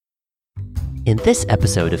In this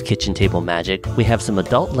episode of Kitchen Table Magic, we have some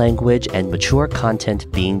adult language and mature content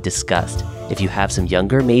being discussed. If you have some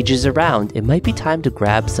younger mages around, it might be time to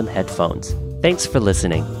grab some headphones. Thanks for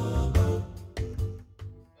listening.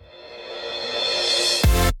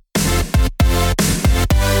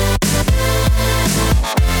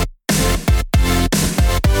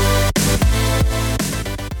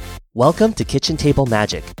 Welcome to Kitchen Table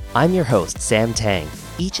Magic. I'm your host, Sam Tang.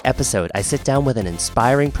 Each episode, I sit down with an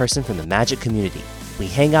inspiring person from the Magic community. We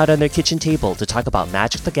hang out on their kitchen table to talk about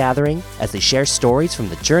Magic the Gathering as they share stories from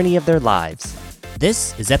the journey of their lives.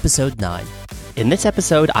 This is episode 9. In this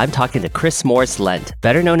episode, I'm talking to Chris Morris-Lent,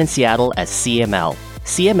 better known in Seattle as CML.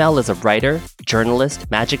 CML is a writer,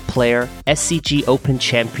 journalist, Magic player, SCG Open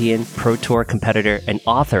champion, Pro Tour competitor, and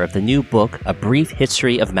author of the new book, A Brief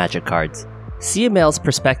History of Magic Cards. CML's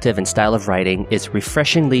perspective and style of writing is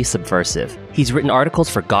refreshingly subversive. He's written articles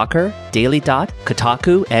for Gawker, Daily Dot,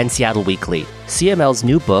 Kotaku, and Seattle Weekly. CML's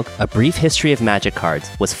new book, A Brief History of Magic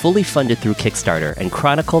Cards, was fully funded through Kickstarter and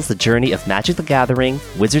chronicles the journey of Magic the Gathering,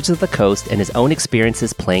 Wizards of the Coast, and his own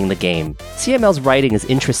experiences playing the game. CML's writing is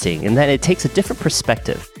interesting in that it takes a different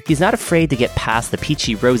perspective. He's not afraid to get past the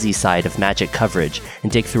peachy-rosy side of Magic coverage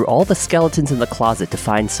and dig through all the skeletons in the closet to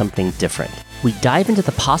find something different. We dive into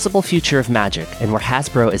the possible future of Magic and where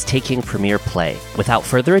Hasbro is taking Premier Play. Without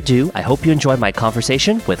further ado, I hope you enjoy my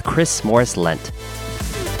conversation with Chris Morris-Lent.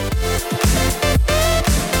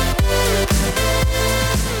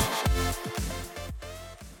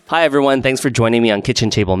 Hi everyone, thanks for joining me on Kitchen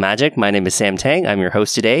Table Magic. My name is Sam Tang, I'm your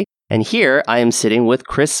host today. And here I am sitting with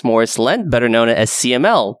Chris Morris-Lent, better known as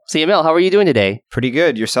CML. CML, how are you doing today? Pretty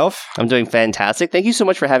good. Yourself? I'm doing fantastic. Thank you so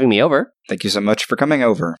much for having me over. Thank you so much for coming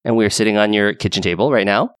over. And we're sitting on your kitchen table right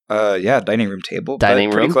now. Yeah, dining room table.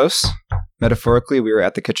 Dining room. Pretty close. Metaphorically, we were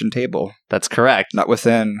at the kitchen table. That's correct. Not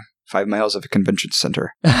within 5 miles of a convention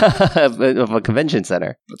center. Of a convention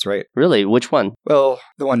center. That's right. Really? Which one? Well,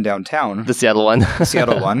 the one downtown. The Seattle one. The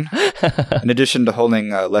Seattle one. In addition to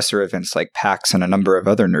holding lesser events like PAX and a number of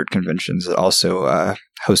other nerd conventions, it also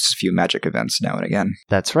hosts a few Magic events now and again.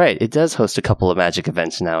 That's right. It does host a couple of Magic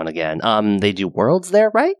events now and again. They do Worlds there,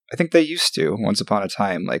 right? I think they used to, once upon a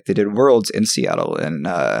time. Like, they did Worlds in Seattle in,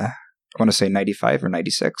 I want to say 95 or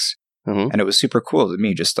 96. Mm-hmm. And it was super cool to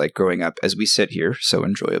me, just like growing up as we sit here so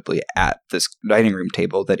enjoyably at this dining room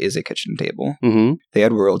table that is a kitchen table. Mm-hmm. They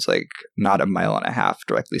had Worlds like not a mile and a half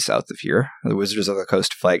directly south of here. The Wizards of the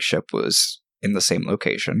Coast flagship was in the same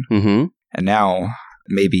location. Mm-hmm. And now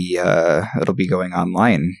maybe it'll be going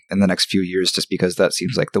online in the next few years just because that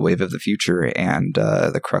seems like the wave of the future and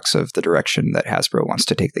the crux of the direction that Hasbro wants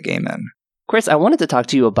to take the game in. Chris, I wanted to talk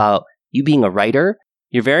to you about you being a writer.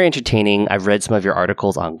 You're very entertaining. I've read some of your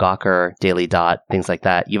articles on Gawker, Daily Dot, things like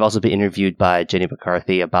that. You've also been interviewed by Jenny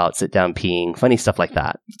McCarthy about sit-down peeing, funny stuff like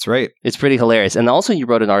that. That's right. It's pretty hilarious. And also you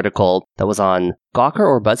wrote an article that was on Gawker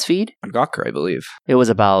or BuzzFeed? On Gawker, I believe. It was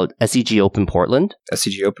about SCG Open Portland.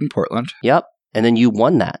 SCG Open Portland. Yep. And then you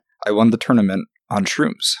won that. I won the tournament on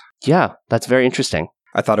shrooms. Yeah, that's very interesting.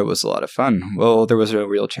 I thought it was a lot of fun. Well, there was a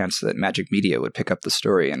real chance that Magic Media would pick up the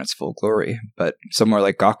story in its full glory, but somewhere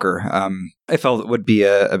like Gawker, I felt it would be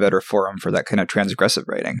a better forum for that kind of transgressive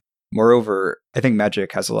writing. Moreover, I think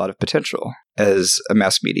Magic has a lot of potential as a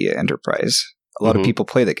mass media enterprise. A lot of people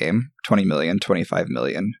play the game, 20 million, 25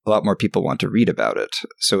 million. A lot more people want to read about it.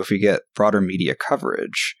 So if we get broader media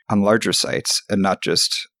coverage on larger sites and not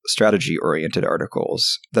just strategy-oriented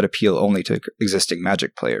articles that appeal only to existing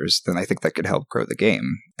Magic players, then I think that could help grow the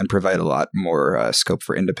game and provide a lot more scope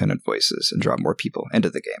for independent voices and draw more people into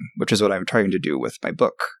the game, which is what I'm trying to do with my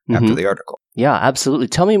book after the article. Yeah, absolutely.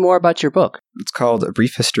 Tell me more about your book. It's called A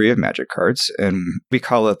Brief History of Magic Cards, and we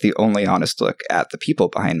call it the only honest look at the people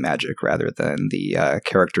behind Magic rather than the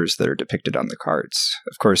characters that are depicted on the cards.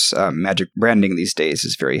 Of course, Magic branding these days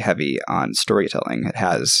is very heavy on storytelling. It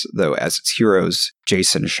has, though, as its heroes,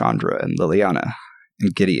 Jason, Chandra, and Liliana,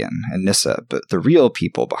 and Gideon, and Nissa. But the real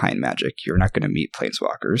people behind Magic, you're not going to meet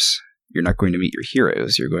planeswalkers. You're not going to meet your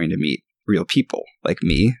heroes. You're going to meet real people like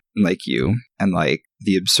me, and like you, and like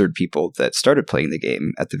the absurd people that started playing the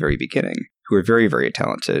game at the very beginning, who were very, very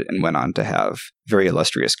talented and went on to have very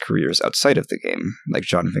illustrious careers outside of the game, like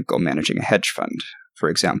John Finkel managing a hedge fund, for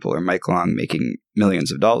example, or Mike Long making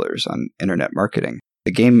millions of dollars on internet marketing.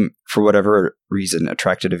 The game, for whatever reason,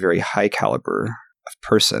 attracted a very high caliber of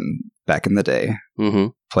person back in the day,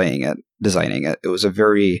 playing it, designing it. It was a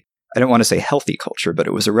very, I don't want to say healthy culture, but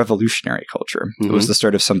it was a revolutionary culture. It was the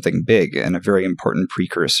start of something big and a very important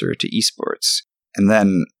precursor to esports. And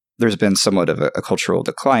then there's been somewhat of a cultural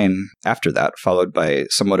decline after that, followed by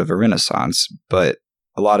somewhat of a renaissance. But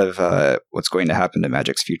a lot of what's going to happen to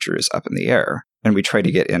Magic's future is up in the air. And we try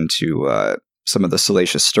to get into some of the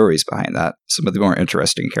salacious stories behind that, some of the more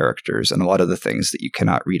interesting characters, and a lot of the things that you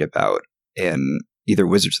cannot read about in either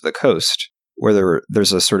Wizards of the Coast, where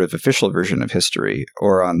there's a sort of official version of history,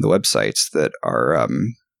 or on the websites that are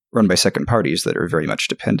run by second parties that are very much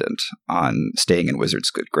dependent on staying in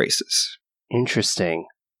Wizards' good graces. Interesting.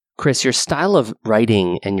 Chris, your style of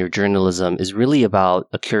writing and your journalism is really about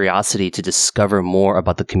a curiosity to discover more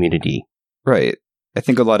about the community. Right. I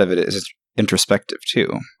think a lot of it is introspective, too.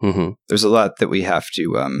 Mm-hmm. There's a lot that we have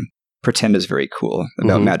to pretend is very cool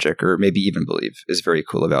about Magic, or maybe even believe is very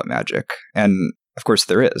cool about Magic. And of course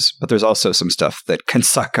there is, but there's also some stuff that can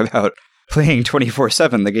suck about playing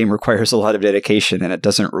 24/7. The game requires a lot of dedication, and it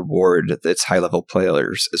doesn't reward its high-level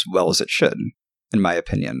players as well as it should, in my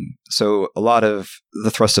opinion. So a lot of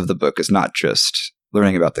the thrust of the book is not just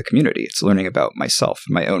learning about the community. It's learning about myself,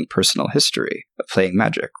 my own personal history of playing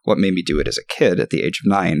Magic, what made me do it as a kid at the age of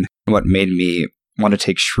 9, and what made me want to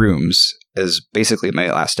take shrooms as basically my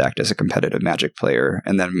last act as a competitive Magic player,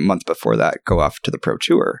 and then a month before that go off to the Pro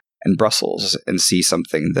Tour in Brussels and see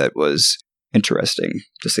something that was interesting,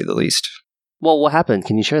 to say the least. Well, what happened?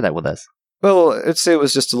 Can you share that with us? Well, I'd say it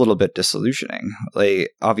was just a little bit disillusioning. Like,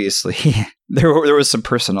 obviously, there was some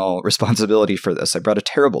personal responsibility for this. I brought a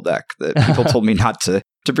terrible deck that people told me not to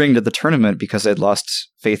bring to the tournament because I'd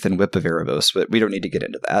lost faith in Whip of Erebos, but we don't need to get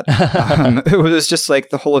into that. It was just like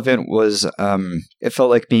the whole event was, it felt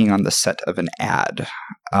like being on the set of an ad.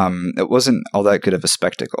 It wasn't all that good of a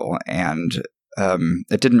spectacle, and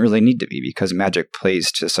it didn't really need to be because Magic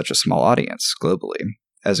plays to such a small audience globally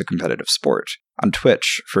as a competitive sport. On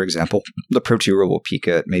Twitch, for example, the Pro Tour will peak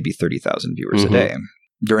at maybe 30,000 viewers a day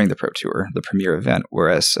during the Pro Tour, the premier event,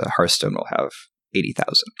 whereas Hearthstone will have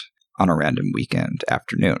 80,000 on a random weekend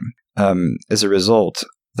afternoon. As a result,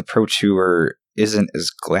 the Pro Tour isn't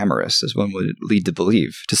as glamorous as one would lead to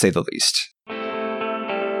believe, to say the least.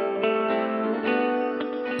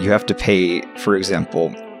 You have to pay, for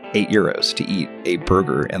example, €8 to eat a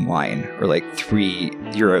burger in line, or like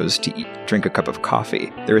 €3 to drink a cup of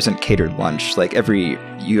coffee. There isn't catered lunch. Like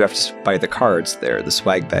you have to buy the cards there. The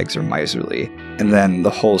swag bags are miserly. And then the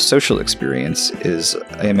whole social experience is,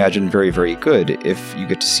 I imagine, very, very good if you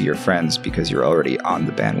get to see your friends because you're already on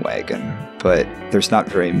the bandwagon. But there's not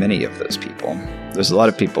very many of those people. There's a lot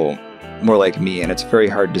of people more like me, and it's very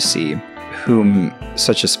hard to see whom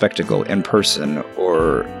such a spectacle in person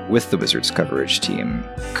or with the Wizards coverage team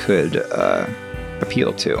could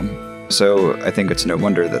appeal to. So I think it's no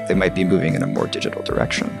wonder that they might be moving in a more digital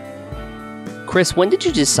direction. Chris, when did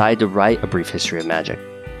you decide to write A Brief History of Magic?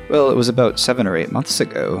 Well, it was about 7 or 8 months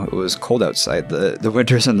ago. It was cold outside. The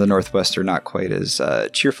winters in the Northwest are not quite as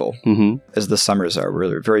cheerful as the summers are.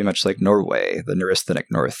 We're very much like Norway, the neurasthenic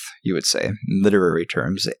north, you would say, in literary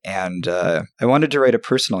terms. And I wanted to write a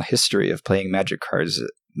personal history of playing Magic cards,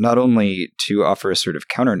 not only to offer a sort of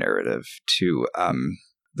counter-narrative to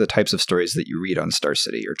the types of stories that you read on Star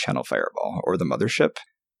City or Channel Fireball or The Mothership,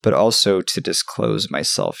 but also to disclose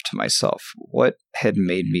myself to myself. What had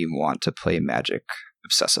made me want to play Magic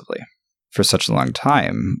obsessively for such a long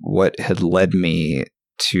time? What had led me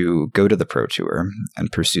to go to the Pro Tour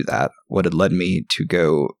and pursue that? What had led me to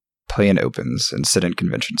go play in opens and sit in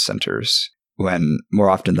convention centers when, more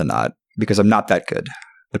often than not, because I'm not that good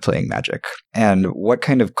at playing Magic? And what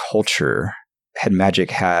kind of culture had Magic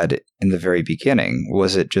had in the very beginning?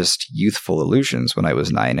 Was it just youthful illusions when I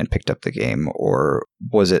was 9 and picked up the game, or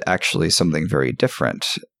was it actually something very different?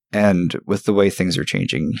 And with the way things are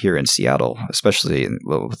changing here in Seattle, especially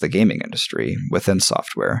with the gaming industry, within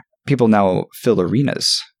software, people now fill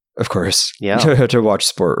arenas, of course, to watch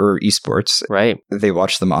sport or esports. Right. They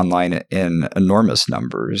watch them online in enormous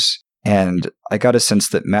numbers. And I got a sense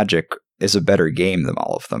that Magic is a better game than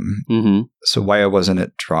all of them. So why wasn't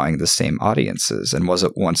it drawing the same audiences? And was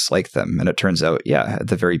it once like them? And it turns out, yeah, at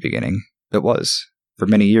the very beginning, it was. For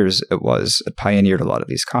many years, it was. It pioneered a lot of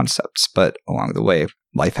these concepts, but along the way,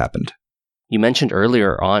 life happened. You mentioned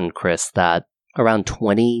earlier on, Chris, that around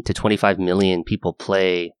 20 to 25 million people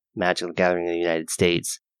play Magic the Gathering in the United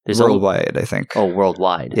States. There's worldwide, I think. Oh,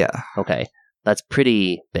 worldwide. Yeah. Okay. That's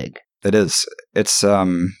pretty big. It is. It's a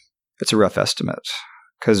rough estimate,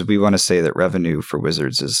 because we want to say that revenue for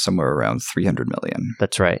Wizards is somewhere around 300 million.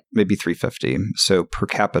 That's right. Maybe 350. So per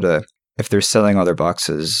capita, if they're selling all their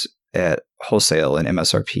boxes at wholesale and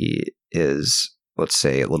MSRP is, let's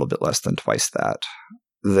say, a little bit less than twice that,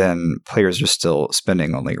 then players are still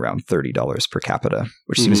spending only around $30 per capita,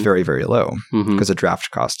 which seems very, very low, because a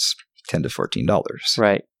draft costs $10 to $14.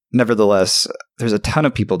 Right. Nevertheless, there's a ton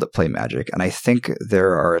of people that play Magic, and I think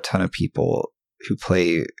there are a ton of people who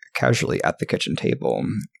play casually at the kitchen table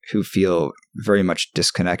who feel very much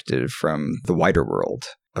disconnected from the wider world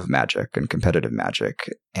of Magic and competitive Magic,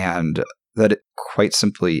 and that it quite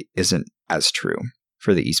simply isn't as true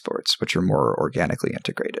for the esports, which are more organically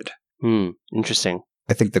integrated. Interesting.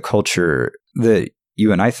 I think the culture that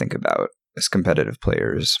you and I think about as competitive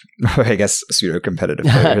players, I guess pseudo-competitive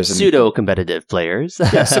players. Pseudo-competitive players.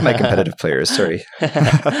 Yeah, semi-competitive players, sorry.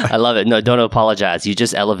 I love it. No, don't apologize. You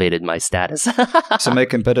just elevated my status.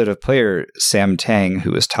 Semi-competitive player, Sam Tang,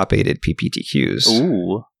 who was top 8 at PPTQs.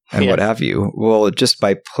 Ooh. And what have you. Well, just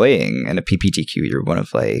by playing in a PPTQ, you're one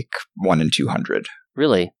of like 1 in 200.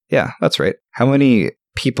 Really? Yeah, that's right. How many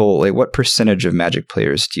people, like what percentage of Magic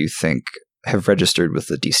players do you think have registered with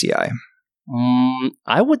the DCI?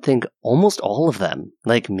 I would think almost all of them.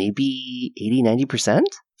 Like maybe 80-90%?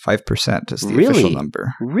 5% is the official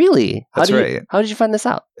number. Really? That's right. How did you find this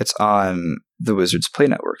out? It's on the Wizards Play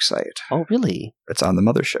Network site. Oh, really? It's on the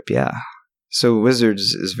mothership, yeah. So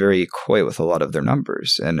Wizards is very coy with a lot of their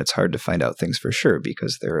numbers, and it's hard to find out things for sure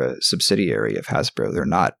because they're a subsidiary of Hasbro. They're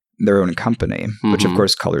not their own company, which of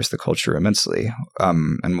course colors the culture immensely.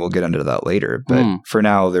 And we'll get into that later. But for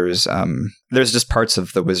now, there's just parts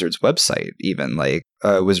of the Wizards website, even like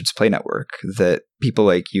Wizards Play Network, that people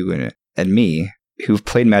like you and me who've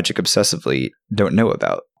played Magic obsessively don't know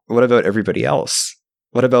about. What about everybody else?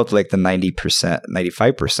 What about like the 90%,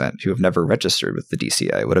 95% who have never registered with the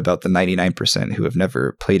DCI? What about the 99% who have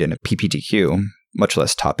never played in a PPTQ, much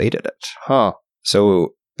less top 8 at it? Huh. So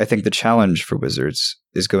I think the challenge for Wizards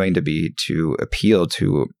is going to be to appeal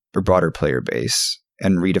to a broader player base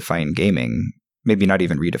and redefine gaming. Maybe not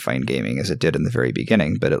even redefine gaming as it did in the very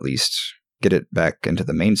beginning, but at least get it back into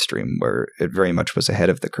the mainstream where it very much was ahead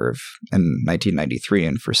of the curve in 1993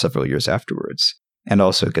 and for several years afterwards. And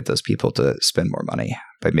also get those people to spend more money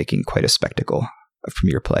by making quite a spectacle of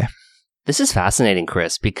Premier Play. This is fascinating,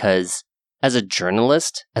 Chris, because as a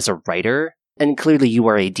journalist, as a writer, and clearly you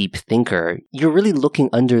are a deep thinker, you're really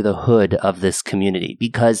looking under the hood of this community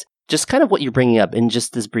because just kind of what you're bringing up in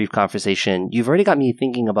just this brief conversation, you've already got me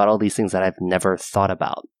thinking about all these things that I've never thought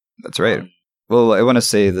about. That's right. Well, I want to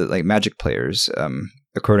say that like Magic players,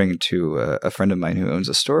 according to a friend of mine who owns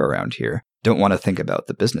a store around here, don't want to think about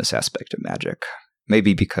the business aspect of Magic.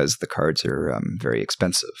 Maybe because the cards are very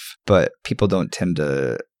expensive, but people don't tend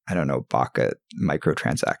to, balk at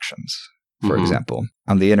microtransactions, for example,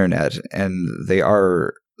 on the internet. And they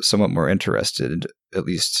are somewhat more interested, at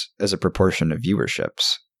least as a proportion of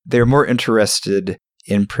viewerships. They're more interested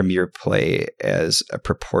in Premier Play as a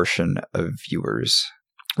proportion of viewers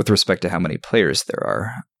with respect to how many players there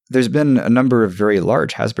are. There's been a number of very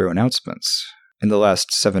large Hasbro announcements in the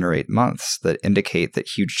last 7 or 8 months that indicate that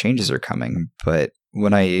huge changes are coming. But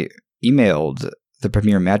when I emailed the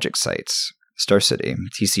Premier Magic sites, Star City,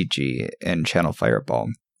 TCG, and Channel Fireball,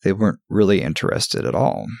 they weren't really interested at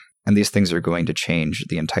all. And these things are going to change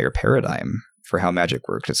the entire paradigm for how Magic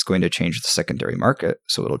works. It's going to change the secondary market,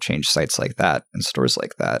 so it'll change sites like that and stores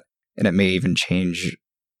like that. And it may even change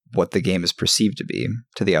what the game is perceived to be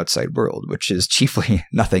to the outside world, which is chiefly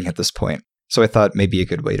nothing at this point. So I thought maybe a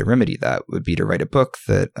good way to remedy that would be to write a book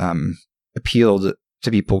that appealed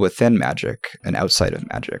to people within Magic and outside of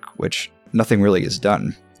Magic, which nothing really is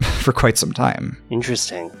done for quite some time.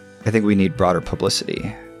 Interesting. I think we need broader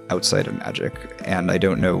publicity outside of Magic, and I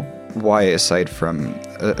don't know why, aside from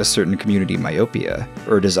a certain community myopia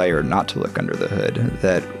or a desire not to look under the hood,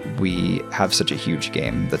 that we have such a huge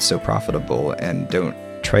game that's so profitable and don't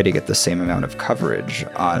try to get the same amount of coverage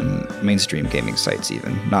on mainstream gaming sites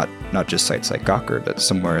even. Not just sites like Gawker, but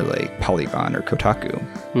somewhere like Polygon or Kotaku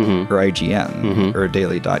or IGN or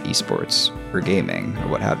Daily.esports or Gaming or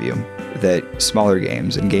what have you. That smaller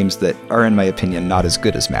games and games that are, in my opinion, not as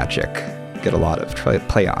good as Magic get a lot of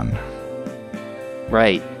play on.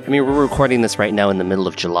 Right. I mean, we're recording this right now in the middle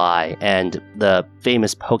of July, and the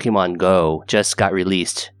famous Pokemon Go just got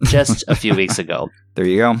released just a few weeks ago. There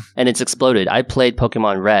you go. And it's exploded. I played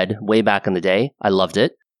Pokemon Red way back in the day. I loved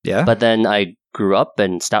it. Yeah. But then I grew up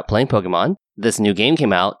and stopped playing Pokemon. This new game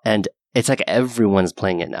came out, and it's like everyone's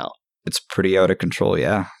playing it now. It's pretty out of control,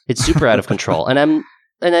 yeah. It's super out of control.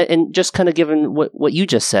 And just kind of given what you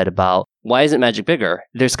just said about why isn't Magic bigger,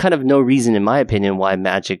 there's kind of no reason, in my opinion, why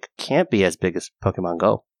Magic can't be as big as Pokemon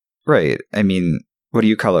Go. Right. I mean, what do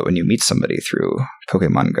you call it when you meet somebody through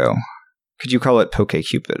Pokemon Go? Could you call it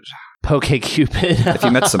PokeCupid? PokeCupid. If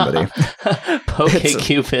you met somebody.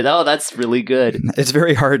 PokeCupid. Oh, that's really good. It's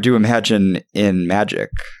very hard to imagine in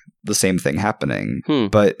Magic the same thing happening,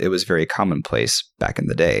 but it was very commonplace back in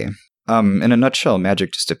the day. In a nutshell,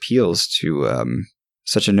 Magic just appeals to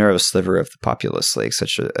such a narrow sliver of the populace, like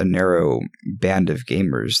such a narrow band of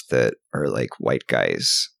gamers that are like white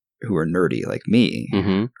guys who are nerdy like me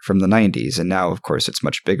from the 90s. And now, of course, it's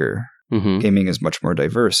much bigger Mm-hmm. Gaming is much more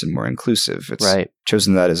diverse and more inclusive. It's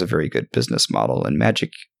chosen that as a very good business model. And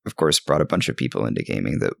Magic, of course, brought a bunch of people into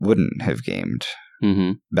gaming that wouldn't have gamed.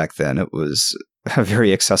 Mm-hmm. Back then, it was a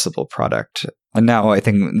very accessible product. And now I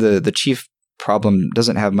think the chief problem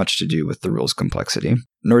doesn't have much to do with the rules complexity,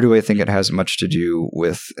 nor do I think it has much to do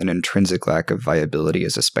with an intrinsic lack of viability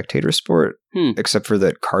as a spectator sport, except for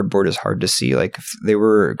that cardboard is hard to see. Like, if they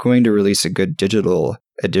were going to release a good digital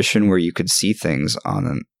edition where you could see things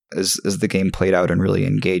on as the game played out and really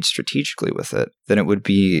engage strategically with it, then it would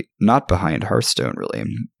be not behind Hearthstone, really,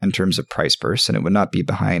 in terms of price burst, and it would not be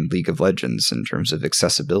behind League of Legends in terms of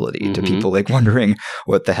accessibility to people like wondering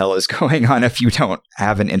what the hell is going on if you don't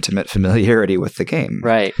have an intimate familiarity with the game.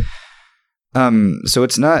 Right. So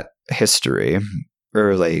it's not history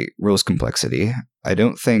or like rules complexity. I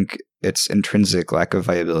don't think it's intrinsic lack of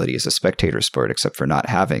viability as a spectator sport, except for not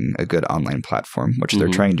having a good online platform, which they're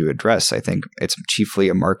trying to address. I think it's chiefly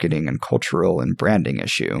a marketing and cultural and branding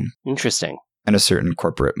issue. Interesting. And a certain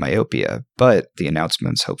corporate myopia. But the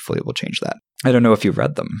announcements hopefully will change that. I don't know if you've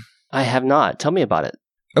read them. I have not. Tell me about it.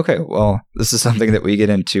 Okay, well, this is something that we get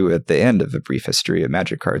into at the end of A Brief History of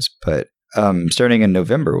Magic Cards. But starting in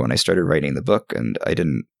November, when I started writing the book, and I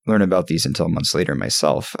didn't learn about these until months later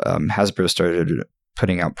myself, Hasbro started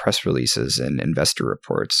putting out press releases and investor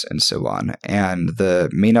reports and so on. And the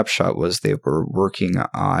main upshot was they were working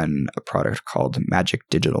on a product called Magic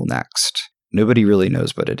Digital Next. Nobody really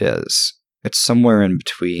knows what it is. It's somewhere in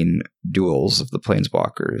between Duels of the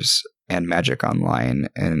Planeswalkers and Magic Online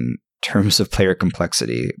in terms of player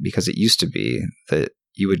complexity, because it used to be that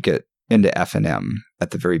you would get into F&M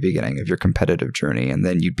at the very beginning of your competitive journey, and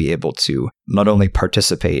then you'd be able to not only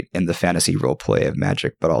participate in the fantasy roleplay of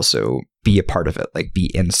Magic, but also be a part of it, like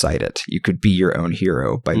be inside it. You could be your own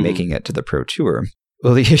hero by making it to the Pro Tour.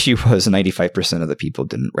 Well, the issue was 95% of the people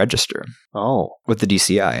didn't register with the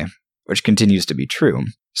DCI, which continues to be true.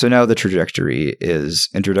 So now the trajectory is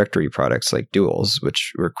introductory products like Duels,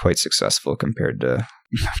 which were quite successful compared to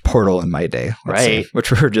Portal in my day, say,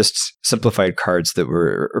 which were just simplified cards that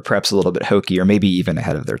were perhaps a little bit hokey or maybe even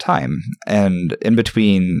ahead of their time. And in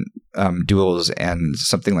between Duels and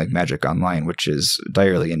something like Magic Online, which is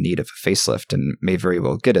direly in need of a facelift and may very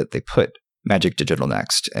well get it, they put Magic Digital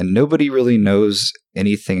Next. And nobody really knows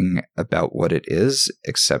anything about what it is,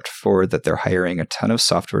 except for that they're hiring a ton of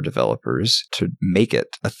software developers to make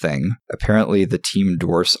it a thing. Apparently, the team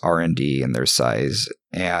dwarfs R&D in their size,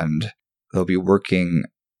 and they'll be working,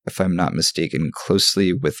 if I'm not mistaken,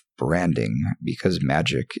 closely with branding, because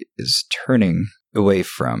Magic is turning away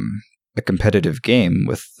from a competitive game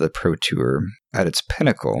with the Pro Tour at its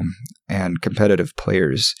pinnacle and competitive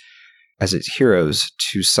players as its heroes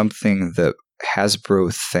to something that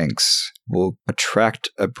Hasbro thinks will attract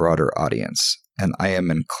a broader audience. And I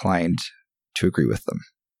am inclined to agree with them.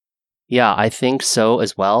 Yeah, I think so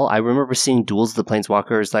as well. I remember seeing Duels of the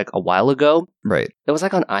Planeswalkers like a while ago. Right. It was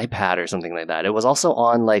like on iPad or something like that. It was also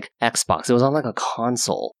on like Xbox. It was on like a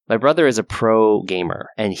console. My brother is a pro gamer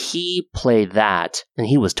and he played that and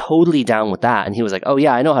he was totally down with that. And he was like, oh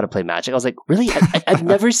yeah, I know how to play Magic. I was like, really? I've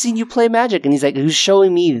never seen you play Magic. And he's like, who's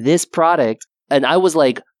showing me this product? And I was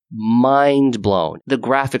like, mind blown. The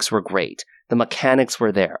graphics were great. The mechanics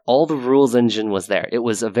were there. All the rules engine was there. It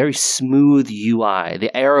was a very smooth UI.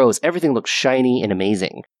 The arrows, everything looked shiny and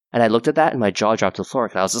amazing. And I looked at that and my jaw dropped to the floor.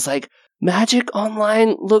 And I was just like, Magic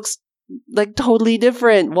Online looks like totally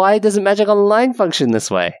different. Why doesn't Magic Online function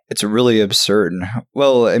this way? It's really absurd.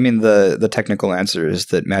 Well, I mean, the technical answer is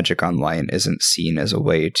that Magic Online isn't seen as a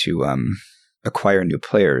way to acquire new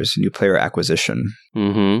players. New player acquisition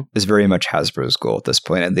is very much Hasbro's goal at this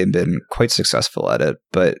point, and they've been quite successful at it.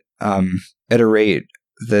 But at a rate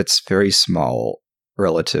that's very small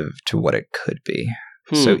relative to what it could be.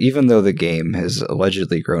 So even though the game has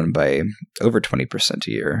allegedly grown by over 20%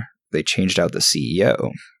 a year, they changed out the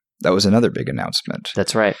CEO. That was another big announcement.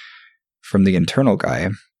 That's right. From the internal guy,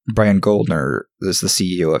 Brian Goldner is the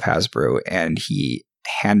CEO of Hasbro, and he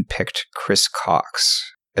handpicked Chris Cox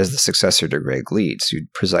as the successor to Greg Leeds, who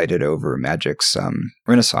presided over Magic's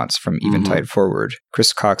renaissance from Eventide forward.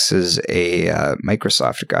 Chris Cox is a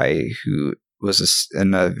Microsoft guy who was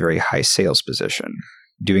in a very high sales position,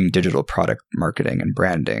 doing digital product marketing and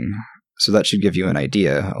branding. So that should give you an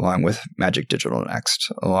idea, along with Magic Digital Next,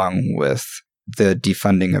 along with the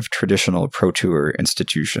defunding of traditional Pro Tour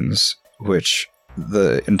institutions, which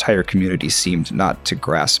the entire community seemed not to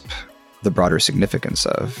grasp the broader significance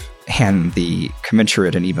of, and the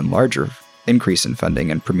commensurate and even larger increase in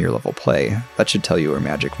funding and premier level play. That should tell you where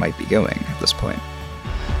Magic might be going at this point.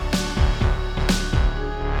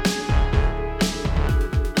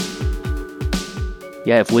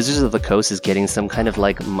 Yeah, if Wizards of the Coast is getting some kind of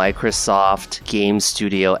like Microsoft Game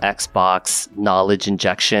Studio, Xbox knowledge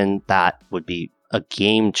injection, that would be a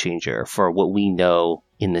game changer for what we know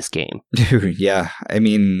in this game. Dude, yeah. I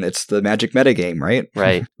mean, it's the Magic metagame, right?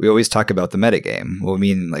 Right. We always talk about the metagame. Well, we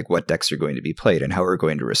mean like what decks are going to be played and how we're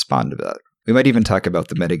going to respond to that. We might even talk about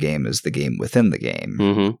the metagame as the game within the game,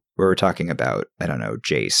 where we're talking about, I don't know,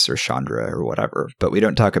 Jace or Chandra or whatever, but we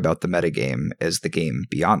don't talk about the metagame as the game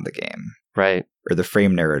beyond the game. Right. Or the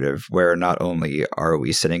frame narrative, where not only are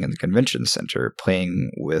we sitting in the convention center playing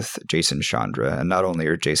with Jace and Chandra, and not only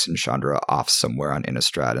are Jace and Chandra off somewhere on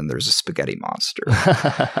Innistrad and there's a spaghetti monster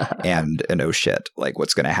and oh shit, like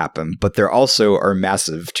what's going to happen, but there also are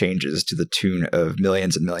massive changes to the tune of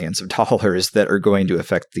millions and millions of dollars that are going to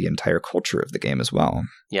affect the entire culture of the game as well.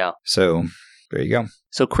 Yeah. So there you go.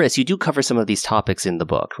 So Chris, you do cover some of these topics in the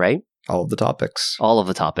book, right? All of the topics. All of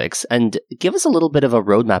the topics. And give us a little bit of a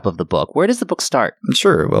roadmap of the book. Where does the book start?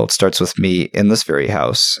 Sure. Well, it starts with me in this very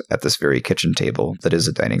house at this very kitchen table that is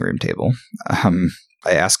a dining room table. I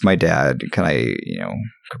ask my dad,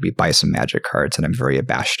 could we buy some Magic cards? And I'm very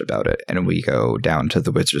abashed about it. And we go down to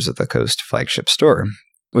the Wizards of the Coast flagship store,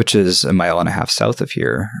 which is a mile and a half south of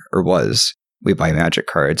here, or was. We buy Magic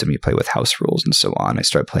cards and we play with house rules and so on. I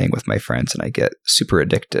start playing with my friends and I get super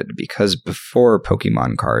addicted because before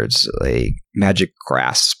Pokemon cards, like Magic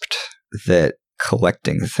grasped that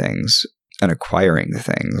collecting things and acquiring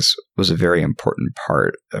things was a very important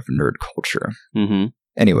part of nerd culture. Mm-hmm.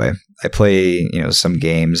 Anyway, I play, some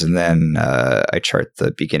games and then I chart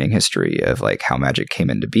the beginning history of like how Magic came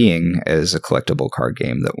into being as a collectible card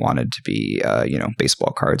game that wanted to be,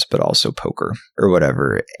 baseball cards, but also poker or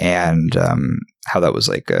whatever. And how that was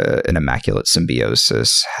like an immaculate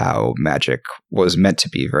symbiosis, how Magic was meant to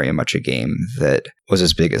be very much a game that was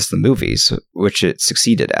as big as the movies, which it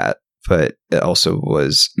succeeded at. But it also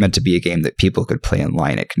was meant to be a game that people could play in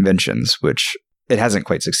line at conventions, which it hasn't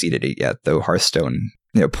quite succeeded at yet, though Hearthstone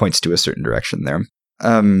points to a certain direction there.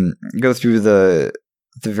 Go through the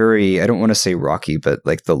very, I don't want to say rocky, but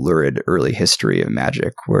like the lurid early history of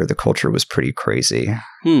Magic, where the culture was pretty crazy.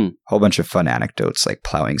 Whole bunch of fun anecdotes, like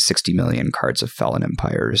plowing 60 million cards of Fallen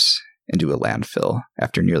Empires into a landfill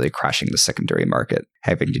after nearly crashing the secondary market,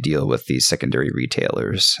 having to deal with these secondary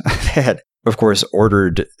retailers that had, of course,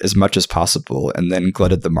 ordered as much as possible and then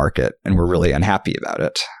glutted the market and were really unhappy about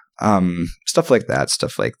it. Stuff like that,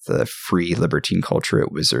 stuff like the free libertine culture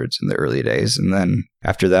at Wizards in the early days. And then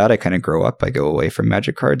after that, I kind of grow up. I go away from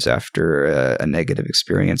Magic cards after a negative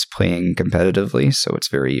experience playing competitively. So it's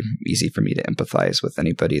very easy for me to empathize with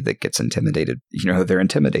anybody that gets intimidated. They're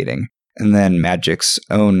intimidating. And then Magic's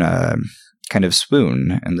own kind of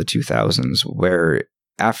swoon in the 2000s, where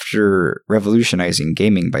after revolutionizing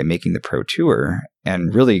gaming by making the Pro Tour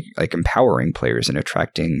and really like empowering players and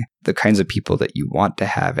attracting the kinds of people that you want to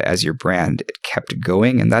have as your brand, it kept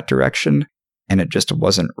going in that direction, and it just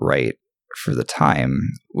wasn't right for the time,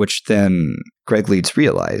 which then Greg Leeds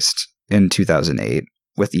realized in 2008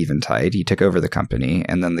 with Eventide. He took over the company,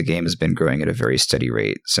 and then the game has been growing at a very steady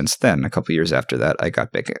rate since then. A couple years after that, I got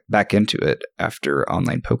back into it after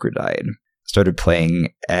online poker died. Started playing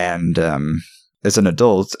and as an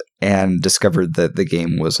adult, and discovered that the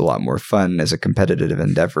game was a lot more fun as a competitive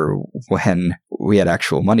endeavor when we had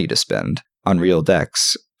actual money to spend on real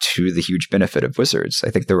decks, to the huge benefit of Wizards. I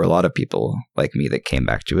think there were a lot of people like me that came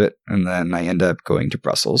back to it, and then I ended up going to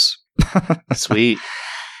Brussels. Sweet.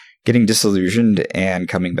 Getting disillusioned and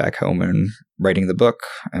coming back home and writing the book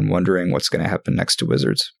and wondering what's going to happen next to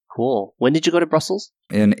Wizards. Cool. When did you go to Brussels?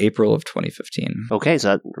 In April of 2015. Okay, so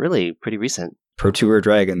that's really pretty recent. Pro Tour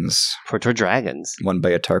Dragons. Pro Tour Dragons. Won by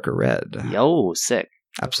a Tarka Red. Yo, sick.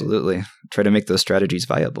 Absolutely. Try to make those strategies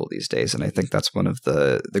viable these days, and I think that's one of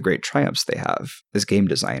the great triumphs they have as game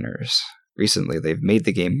designers. Recently, they've made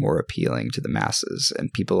the game more appealing to the masses,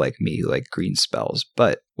 and people like me like green spells,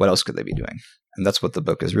 but what else could they be doing? And that's what the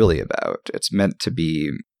book is really about. It's meant to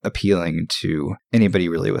be appealing to anybody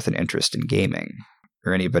really with an interest in gaming,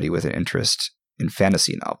 or anybody with an interest in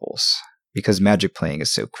fantasy novels, because Magic playing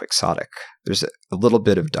is so quixotic. There's a little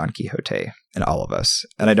bit of Don Quixote in all of us.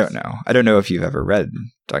 And I don't know if you've ever read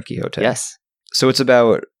Don Quixote. Yes. So it's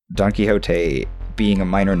about Don Quixote being a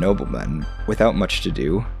minor nobleman without much to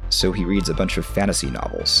do. So he reads a bunch of fantasy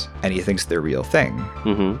novels and he thinks they're real thing.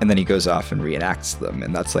 Mm-hmm. And then he goes off and reenacts them.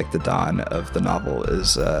 And that's like the dawn of the novel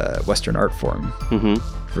is a Western art form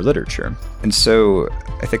for literature. And so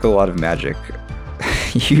I think a lot of Magic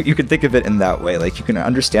you can think of it in that way. Like, you can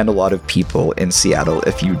understand a lot of people in Seattle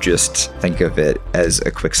if you just think of it as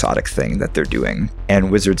a quixotic thing that they're doing.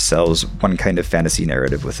 And Wizards sells one kind of fantasy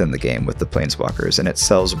narrative within the game with the Planeswalkers, and it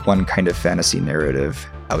sells one kind of fantasy narrative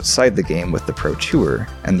outside the game with the Pro Tour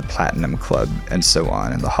and the Platinum Club and so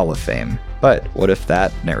on, and the Hall of Fame. But what if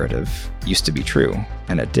that narrative used to be true?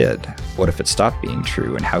 And it did. What if it stopped being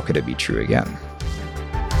true, and how could it be true again?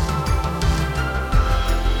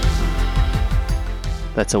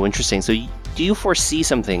 That's so interesting. So do you foresee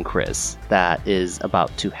something, Chris, that is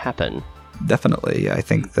about to happen? Definitely. I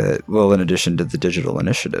think that, well, in addition to the digital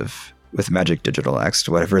initiative with Magic Digital Next,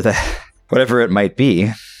 whatever it might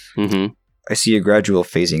be, I see a gradual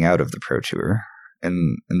phasing out of the Pro Tour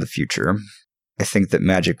in the future. I think that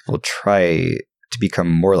Magic will try to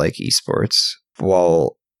become more like esports,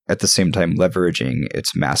 while at the same time leveraging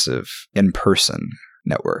its massive in-person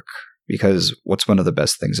network. Because what's one of the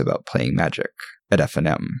best things about playing Magic at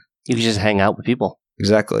FNM? You can just hang out with people.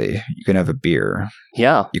 Exactly. You can have a beer.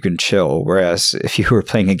 Yeah. You can chill. Whereas if you were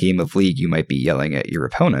playing a game of League, you might be yelling at your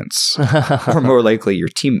opponents, or more likely your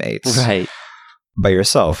teammates. Right. By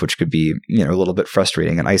yourself, which could be, a little bit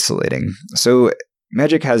frustrating and isolating. So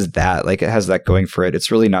Magic has that, it has that going for it.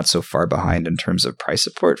 It's really not so far behind in terms of price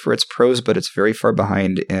support for its pros, but it's very far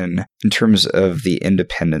behind in terms of the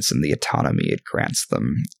independence and the autonomy it grants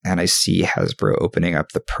them. And I see Hasbro opening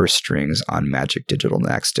up the purse strings on Magic Digital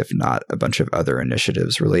Next, if not a bunch of other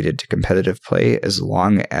initiatives related to competitive play, as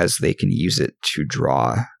long as they can use it to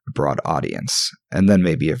draw a broad audience. And then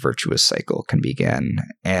maybe a virtuous cycle can begin,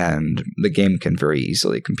 and the game can very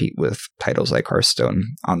easily compete with titles like Hearthstone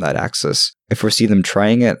on that axis. I foresee them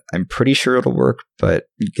trying it. I'm pretty sure it'll work, but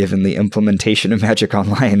given the implementation of Magic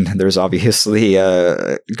Online, there's obviously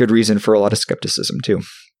a good reason for a lot of skepticism too.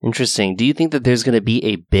 Interesting. Do you think that there's going to be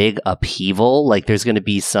a big upheaval? Like there's going to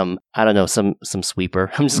be some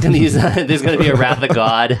sweeper. I'm just going to use that. There's going to be a Wrath of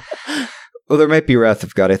God. Well, there might be Wrath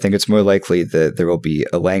of God. I think it's more likely that there will be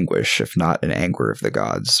a languish, if not an anger of the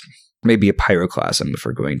gods. Maybe a pyroclasm, if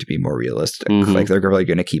we're going to be more realistic. Like, they're probably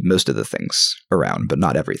going to keep most of the things around, but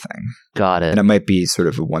not everything. Got it. And it might be sort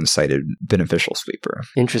of a one-sided beneficial sweeper.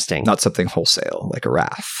 Interesting. Not something wholesale, like a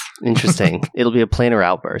wrath. Interesting. It'll be a planar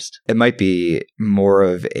outburst. It might be more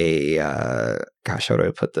of a, how do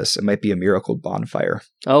I put this? It might be a miracle bonfire.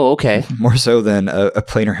 Oh, okay. More so than a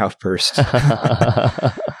planar outburst.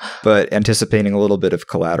 But anticipating a little bit of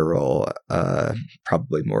collateral,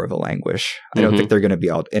 probably more of a languish. I don't think they're going to be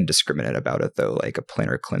all indiscriminate about it, though, like a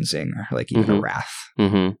planar cleansing or like even a wrath.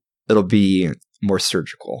 It'll be more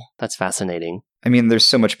surgical. That's fascinating. I mean, there's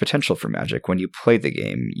so much potential for Magic. When you play the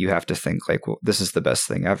game, you have to think like, well, this is the best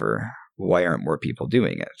thing ever. Why aren't more people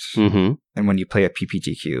doing it? And when you play a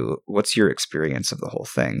PPTQ, what's your experience of the whole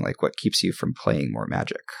thing? Like, what keeps you from playing more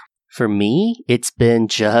Magic? For me, it's been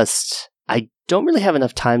just, I don't really have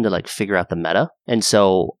enough time to like figure out the meta. And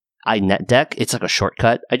so I net deck. It's like a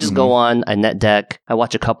shortcut. I just go on, I net deck, I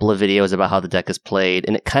watch a couple of videos about how the deck is played,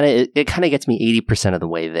 and it kind of gets me 80% of the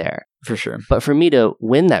way there. For sure. But for me to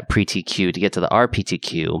win that pre-TQ to get to the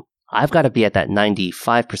RPTQ, I've got to be at that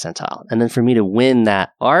 95 percentile. And then for me to win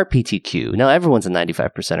that RPTQ, now everyone's a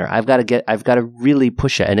 95 percenter. I've got to really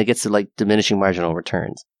push it, and it gets to like diminishing marginal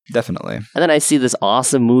returns. Definitely. And then I see this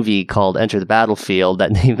awesome movie called Enter the Battlefield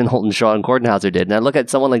that Nathan Holton Shaw and Kornhauser did. And I look at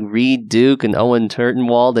someone like Reed Duke and Owen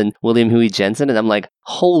Turtenwald and William Huey Jensen, and I'm like,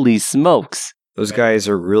 holy smokes. Those guys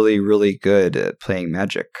are really, really good at playing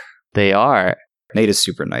Magic. They are. Nate is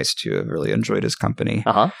super nice too. I've really enjoyed his company.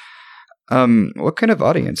 What kind of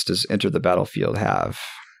audience does Enter the Battlefield have?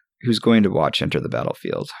 Who's going to watch Enter the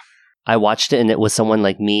Battlefield? I watched it, and it was someone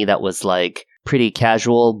like me that was like pretty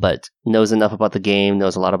casual, but knows enough about the game,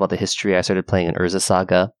 knows a lot about the history. I started playing an Urza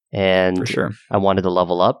Saga, and for sure, I wanted to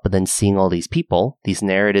level up, but then seeing all these people, these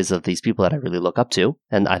narratives of these people that I really look up to,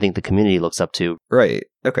 and I think the community looks up to. Right.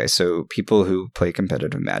 Okay, so people who play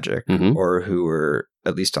competitive Magic, or who are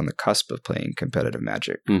at least on the cusp of playing competitive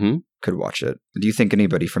Magic, could watch it. Do you think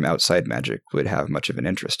anybody from outside Magic would have much of an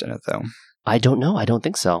interest in it, though? I don't know. I don't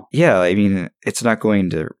think so. Yeah, I mean, it's not going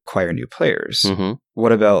to acquire new players.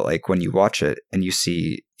 What about like when you watch it and you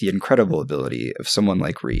see the incredible ability of someone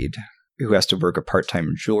like Reed, who has to work a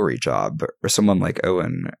part-time jewelry job, or someone like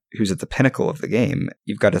Owen, who's at the pinnacle of the game?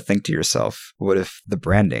 You've got to think to yourself, what if the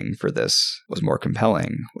branding for this was more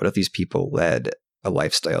compelling? What if these people led a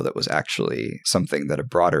lifestyle that was actually something that a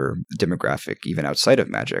broader demographic, even outside of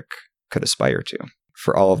Magic, could aspire to?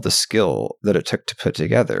 For all of the skill that it took to put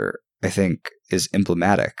together, I think is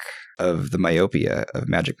emblematic of the myopia of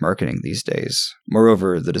Magic marketing these days.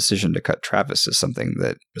 Moreover, the decision to cut Travis is something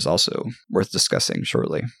that is also worth discussing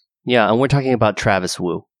shortly. Yeah, and we're talking about Travis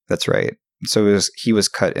Wu. That's right. So he was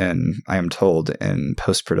cut in, I am told, in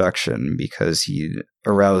post-production because he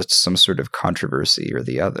aroused some sort of controversy or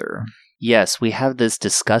the other. Yes, we have this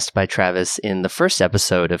discussed by Travis in the first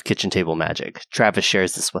episode of Kitchen Table Magic. Travis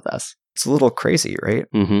shares this with us. It's a little crazy, right?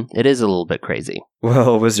 Mm-hmm. It is a little bit crazy.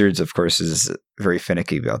 Well, Wizards, of course, is very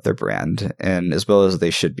finicky about their brand, and as well as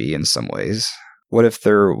they should be in some ways. What if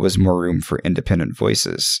there was more room for independent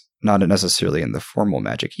voices? Not necessarily in the formal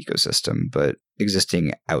Magic ecosystem, but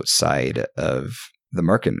existing outside of the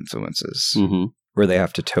market influences, where they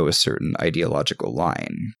have to toe a certain ideological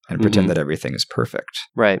line and pretend that everything is perfect.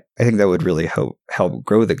 Right. I think that would really help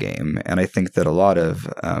grow the game, and I think that a lot of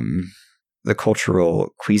the cultural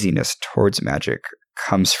queasiness towards Magic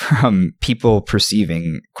comes from people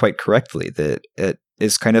perceiving quite correctly that it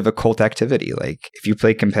is kind of a cult activity. Like, if you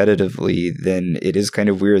play competitively, then it is kind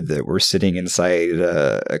of weird that we're sitting inside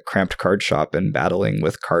a cramped card shop and battling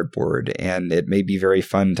with cardboard, and it may be very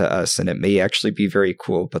fun to us, and it may actually be very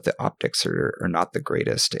cool, but the optics are not the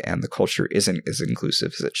greatest, and the culture isn't as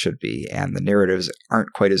inclusive as it should be, and the narratives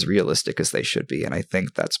aren't quite as realistic as they should be, and I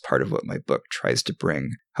think that's part of what my book tries to bring,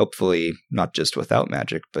 hopefully not just without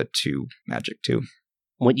Magic, but to Magic too.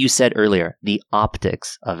 What you said earlier, the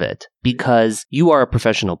optics of it, because you are a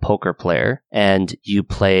professional poker player and you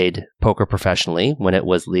played poker professionally when it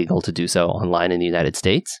was legal to do so online in the United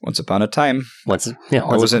States. Once upon a time. I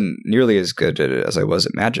wasn't nearly as good at it as I was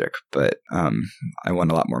at Magic, but I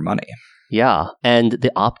won a lot more money. Yeah, and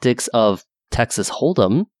the optics of Texas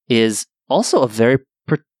Hold'em is also a very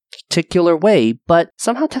particular way, but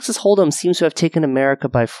somehow Texas Hold'em seems to have taken America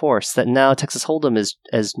by force, that now Texas Hold'em is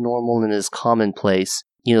as normal and as commonplace.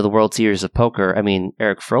 You know, the World Series of Poker, I mean,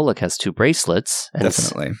 Eric Froelich has 2 bracelets. And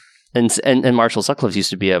definitely. And Marshall Sutcliffe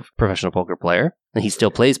used to be a professional poker player, and he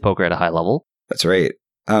still plays poker at a high level. That's right.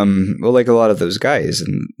 Well, like a lot of those guys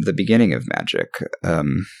in the beginning of Magic,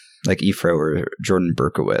 like Efro or Jordan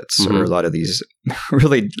Berkowitz, or a lot of these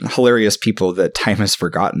really hilarious people that time has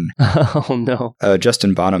forgotten. Oh, no.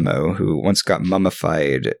 Justin Bonomo, who once got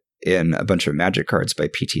mummified in a bunch of Magic cards by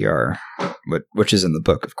PTR, which is in the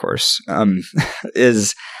book, of course,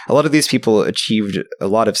 is a lot of these people achieved a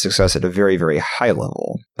lot of success at a very, very high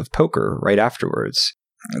level of poker right afterwards.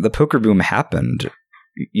 The poker boom happened.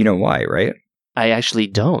 You know why, right? I actually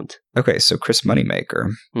don't. Okay, so Chris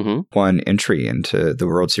Moneymaker won entry into the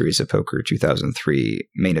World Series of Poker 2003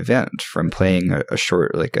 main event from playing a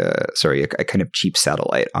kind of cheap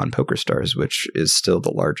satellite on PokerStars, which is still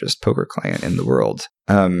the largest poker client in the world.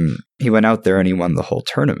 He went out there and he won the whole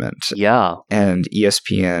tournament. Yeah. And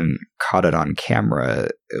ESPN caught it on camera.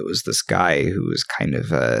 It was this guy who was kind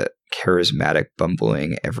of a charismatic,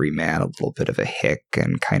 bumbling everyman, a little bit of a hick,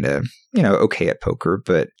 and kind of, okay at poker,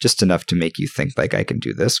 but just enough to make you think, like, I can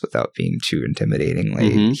do this without being too intimidating.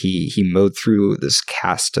 Like, he mowed through this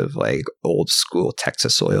cast of, like, old school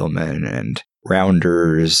Texas oilmen and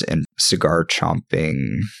rounders and cigar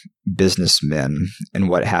chomping businessmen and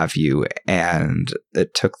what have you, and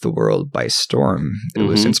it took the world by storm. It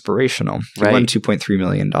was inspirational. He won $2.3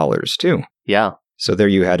 million too. Yeah. So there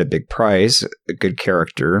you had a big prize, a good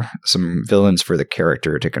character, some villains for the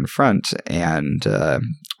character to confront, and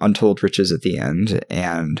untold riches at the end,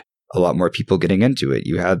 and a lot more people getting into it.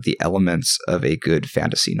 You had the elements of a good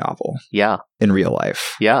fantasy novel. Yeah. In real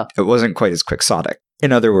life. Yeah. It wasn't quite as quixotic.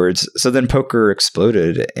 In other words, so then poker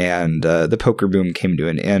exploded, and the poker boom came to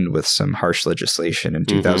an end with some harsh legislation in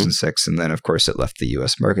 2006, and then, of course, it left the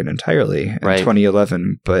U.S. market entirely in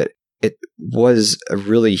 2011, but it was a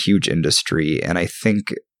really huge industry, and I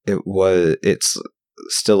think it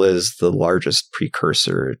still is the largest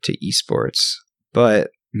precursor to esports, but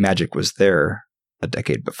Magic was there a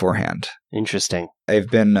decade beforehand. Interesting. I've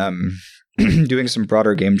been doing some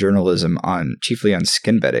broader game journalism chiefly on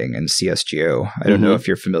skin betting and CSGO. I don't know if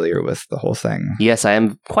you're familiar with the whole thing. Yes, I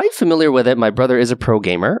am quite familiar with it. My brother is a pro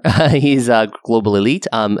gamer. He's a Global Elite.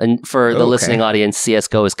 And for the listening audience,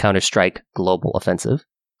 CSGO is Counter-Strike Global Offensive.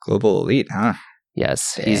 Global Elite, huh?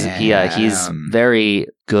 Yes, he's very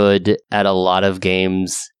good at a lot of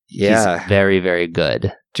games. Yeah. He's very, very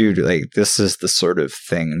good. Dude, like, this is the sort of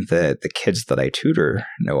thing that the kids that I tutor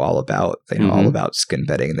know all about. They know all about skin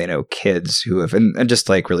betting. They know kids who have, and just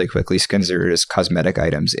like really quickly, skins are just cosmetic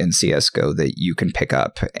items in CSGO that you can pick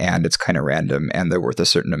up, and it's kind of random, and they're worth a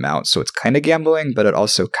certain amount. So it's kind of gambling, but it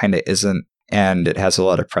also kind of isn't. And it has a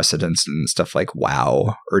lot of precedence in stuff like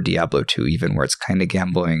WoW or Diablo 2, even, where it's kind of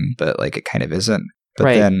gambling, but like it kind of isn't.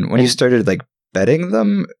 But then when you started like betting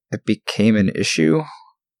them, it became an issue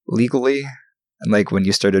legally. And like when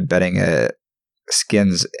you started betting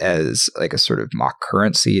skins as like a sort of mock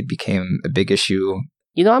currency, it became a big issue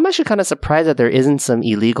I'm actually kind of surprised that there isn't some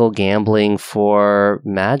illegal gambling for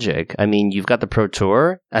Magic. I mean, you've got the Pro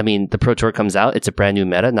Tour. I mean, the Pro Tour comes out. It's a brand new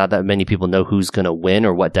meta. Not that many people know who's going to win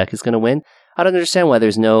or what deck is going to win. I don't understand why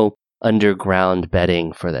there's no underground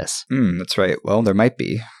betting for this. That's right. Well, there might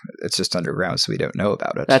be. It's just underground, so we don't know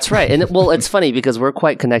about it. That's right. And it's funny because we're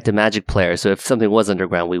quite connected Magic players, so if something was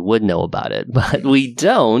underground, we would know about it. But we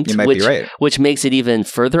don't, You might be right. Which makes it even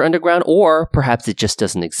further underground, or perhaps it just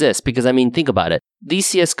doesn't exist. Because, I mean, think about it. These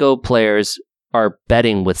CSGO players are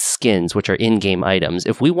betting with skins, which are in-game items.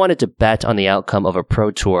 If we wanted to bet on the outcome of a Pro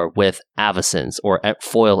Tour with Avacyn's or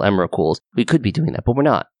foil Emrakul's, we could be doing that, but we're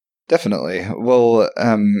not. Definitely. Well,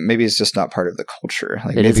 maybe it's just not part of the culture.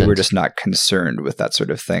 Like maybe we're just not concerned with that sort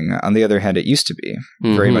of thing. On the other hand, it used to be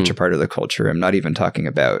very much a part of the culture. I'm not even talking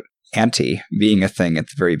about ante being a thing at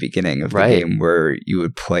the very beginning of the game where you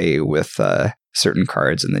would play with certain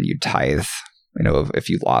cards and then you'd tithe. If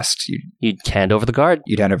you lost, you'd hand over the card.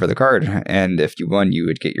 You'd hand over the card. And if you won, you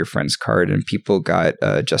would get your friend's card. And people got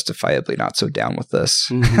justifiably not so down with this.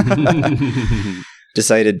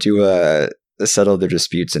 Decided to settle their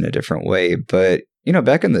disputes in a different way. But,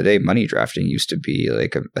 back in the day, money drafting used to be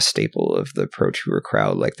like a staple of the Pro Tour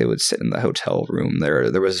crowd. Like they would sit in the hotel room.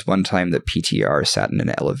 There was one time that PTR sat in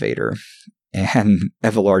an elevator and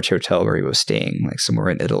have a large hotel where he was staying, like somewhere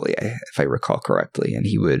in Italy, if I recall correctly. And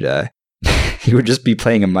he would just be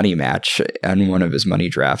playing a money match on one of his money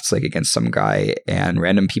drafts, like against some guy, and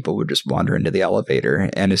random people would just wander into the elevator.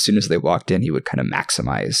 And as soon as they walked in, he would kind of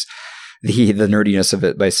maximize the nerdiness of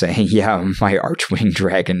it by saying, yeah, my Archwing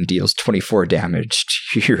Dragon deals 24 damage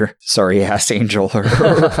to your sorry-ass angel.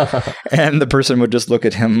 And the person would just look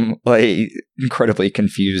at him like incredibly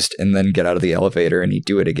confused and then get out of the elevator and he'd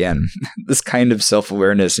do it again. This kind of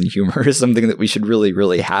self-awareness and humor is something that we should really,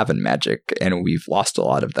 really have in Magic, and we've lost a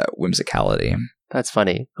lot of that whimsicality. That's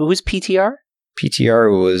funny. Who was PTR?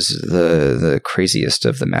 PTR was the craziest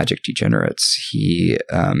of the Magic degenerates. He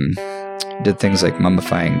did things like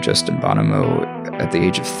mummifying Justin Bonomo at the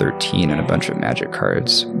age of 13 and a bunch of Magic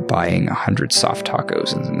cards, buying 100 soft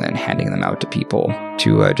tacos and then handing them out to people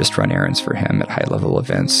to just run errands for him at high-level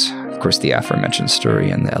events. Of course, the aforementioned story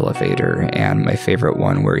in the elevator, and my favorite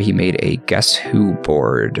one where he made a Guess Who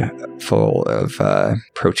board full of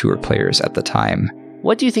Pro Tour players at the time.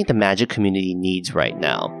 What do you think the Magic community needs right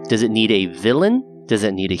now? Does it need a villain? Does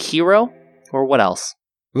it need a hero? Or what else?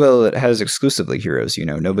 Well, it has exclusively heroes.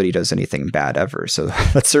 Nobody does anything bad ever, so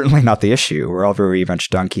that's certainly not the issue. We're all very much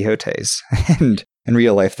Don Quixotes. And in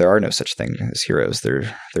real life, there are no such thing as heroes.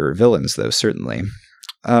 There are villains, though, certainly.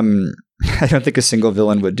 I don't think a single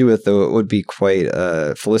villain would do it, though it would be quite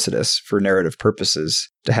felicitous for narrative purposes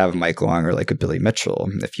to have Mike Long or like a Billy Mitchell,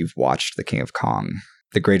 if you've watched The King of Kong,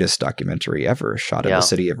 the greatest documentary ever shot in the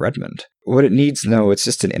city of Redmond. What it needs, though, it's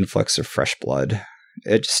just an influx of fresh blood.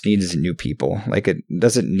 It just needs new people. Like, it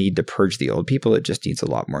doesn't need to purge the old people. It just needs a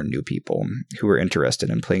lot more new people who are interested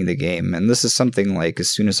in playing the game. And this is something like, as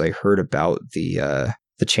soon as I heard about the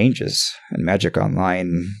changes in Magic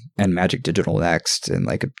Online and Magic Digital Next and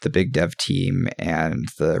like the big dev team and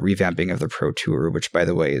the revamping of the Pro Tour, which, by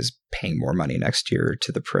the way, is paying more money next year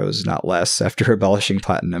to the pros, not less, after abolishing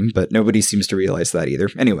Platinum. But nobody seems to realize that either.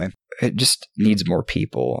 Anyway, it just needs more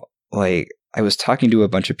people. Like, I was talking to a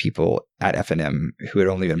bunch of people at FNM who had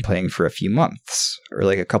only been playing for a few months or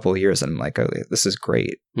like a couple of years. And I'm like, oh, this is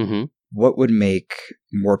great. Mm-hmm. What would make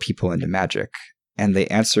more people into Magic? And they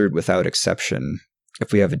answered without exception,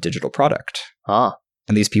 if we have a digital product. Ah.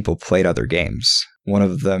 And these people played other games. One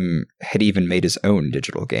of them had even made his own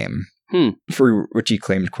digital game, for which he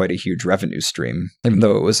claimed quite a huge revenue stream, even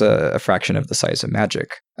though it was a fraction of the size of Magic.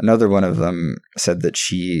 Another one of them said that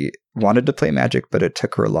she wanted to play Magic, but it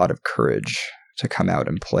took her a lot of courage to come out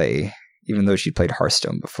and play, even though she played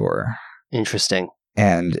Hearthstone before. Interesting.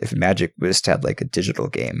 And if Magic was to have like a digital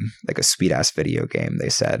game, like a sweet-ass video game, they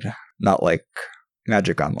said, not like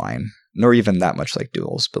Magic Online, nor even that much like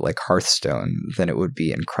Duels, but like Hearthstone, then it would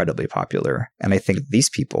be incredibly popular. And I think these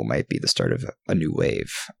people might be the start of a new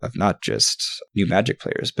wave of not just new Magic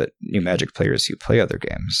players, but new Magic players who play other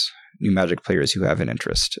games, new Magic players who have an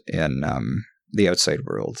interest in the outside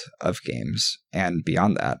world of games and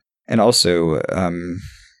beyond that. And also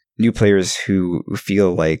new players who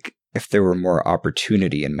feel like if there were more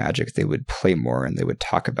opportunity in Magic, they would play more and they would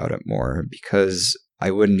talk about it more, because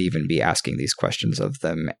I wouldn't even be asking these questions of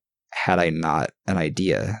them had I not an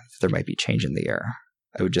idea that there might be change in the air.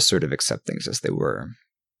 I would just sort of accept things as they were.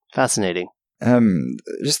 Fascinating.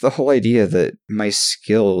 Just the whole idea that my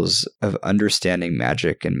skills of understanding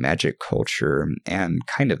Magic and Magic culture and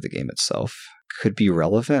kind of the game itself could be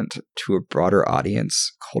relevant to a broader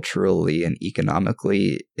audience culturally and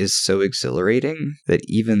economically is so exhilarating that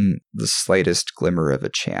even the slightest glimmer of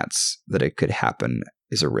a chance that it could happen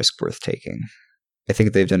is a risk worth taking. I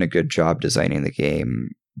think they've done a good job designing the game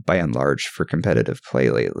by and large for competitive play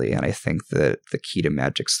lately, and I think that the key to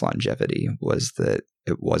Magic's longevity was that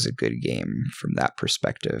it was a good game from that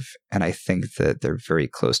perspective, and I think that they're very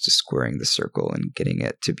close to squaring the circle and getting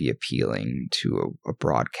it to be appealing to a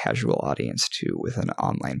broad casual audience too, with an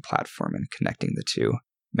online platform and connecting the two.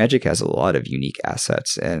 Magic has a lot of unique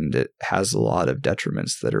assets, and it has a lot of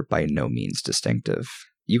detriments that are by no means distinctive.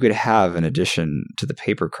 You could have an addition to the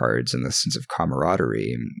paper cards in the sense of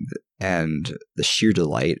camaraderie and the sheer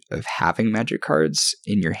delight of having Magic cards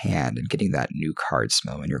in your hand and getting that new card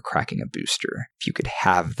smell when you're cracking a booster. If you could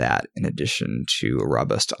have that in addition to a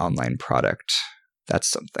robust online product, that's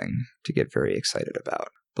something to get very excited about.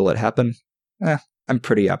 Will it happen? I'm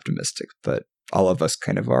pretty optimistic, but all of us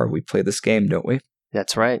kind of are. We play this game, don't we?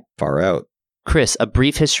 That's right. Far out. Chris, A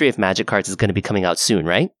Brief History of Magic Cards is going to be coming out soon,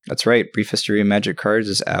 right? That's right. Brief History of Magic Cards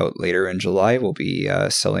is out later in July. We'll be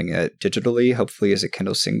selling it digitally, hopefully as a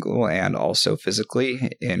Kindle single, and also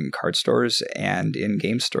physically in card stores and in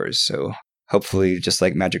game stores. So hopefully, just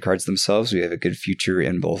like Magic cards themselves, we have a good future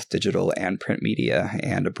in both digital and print media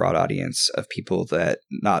and a broad audience of people that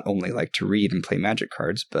not only like to read and play Magic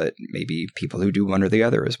cards, but maybe people who do one or the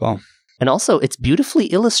other as well. And also, it's beautifully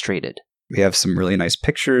illustrated. We have some really nice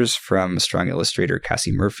pictures from strong illustrator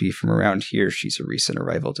Cassie Murphy from around here. She's a recent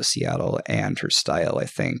arrival to Seattle, and her style, I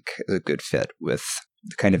think, is a good fit with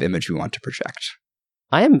the kind of image we want to project.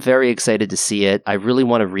 I am very excited to see it. I really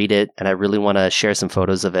want to read it, and I really want to share some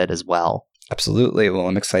photos of it as well. Absolutely. Well,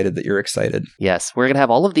 I'm excited that you're excited. Yes, we're going to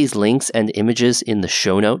have all of these links and images in the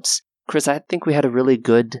show notes. Chris, I think we had a really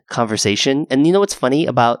good conversation. And you know what's funny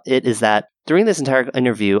about it is that during this entire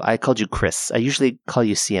interview, I called you Chris. I usually call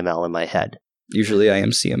you CML in my head. Usually I am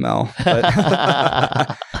CML,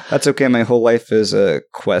 but that's okay. My whole life is a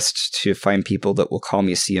quest to find people that will call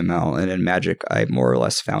me CML. And in Magic, I more or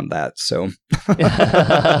less found that. So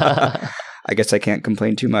I guess I can't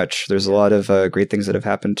complain too much. There's a lot of great things that have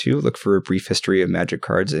happened too. Look for A Brief History of Magic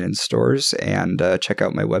Cards in stores, and check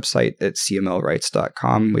out my website at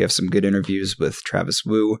cmlrights.com. We have some good interviews with Travis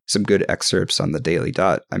Wu, some good excerpts on the Daily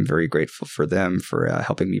Dot. I'm very grateful for them for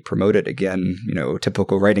helping me promote it again. You know,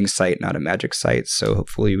 typical writing site, not a Magic site. So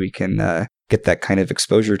hopefully we can get that kind of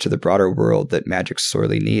exposure to the broader world that Magic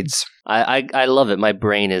sorely needs. I love it. My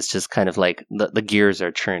brain is just kind of like the gears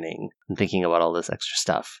are churning and thinking about all this extra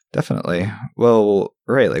stuff. Definitely. Well,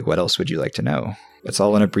 right, like what else would you like to know? It's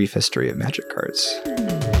all in A Brief History of Magic Cards.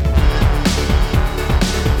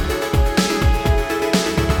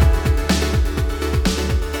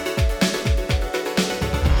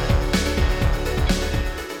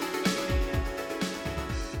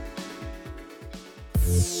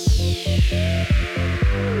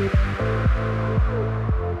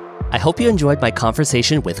 I hope you enjoyed my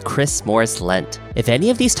conversation with Chris Morris-Lent. If any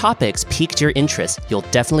of these topics piqued your interest, you'll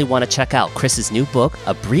definitely want to check out Chris's new book,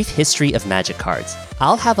 A Brief History of Magic Cards.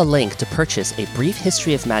 I'll have a link to purchase A Brief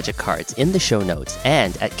History of Magic Cards in the show notes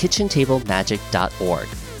and at kitchentablemagic.org.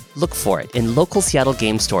 Look for it in local Seattle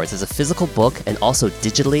game stores as a physical book and also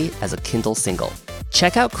digitally as a Kindle single.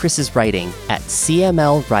 Check out Chris's writing at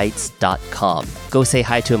cmlrights.com. Go say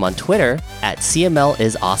hi to him on Twitter at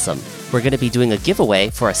cmlisawesome. We're going to be doing a giveaway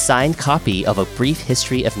for a signed copy of A Brief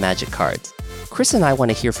History of Magic Cards. Chris and I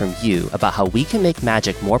want to hear from you about how we can make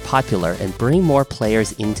Magic more popular and bring more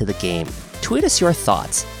players into the game. Tweet us your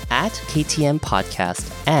thoughts at KTM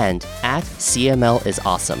Podcast and at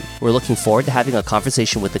CMLisAwesome. We're looking forward to having a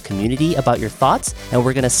conversation with the community about your thoughts, and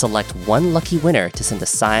we're going to select one lucky winner to send a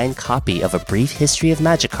signed copy of A Brief History of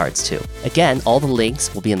Magic Cards to. Again, all the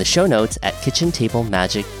links will be in the show notes at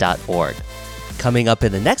kitchentablemagic.org. Coming up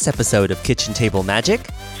in the next episode of Kitchen Table Magic.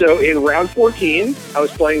 So in round 14, I was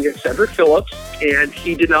playing against Cedric Phillips, and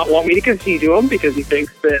he did not want me to concede to him because he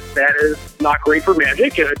thinks that is not great for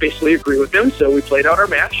Magic, and I basically agree with him. So we played out our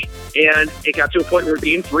match, and it got to a point where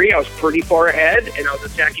game 3, I was pretty far ahead, and I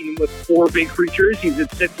was attacking him with 4 big creatures. He was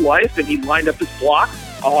at 6 life, and he lined up his blocks,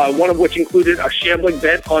 one of which included a Shambling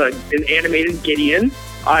Bent on an animated Gideon.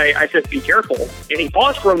 I said, be careful. And he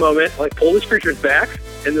paused for a moment, like pulled his creatures back,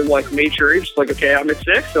 and then like made sure he's just like, okay, I'm at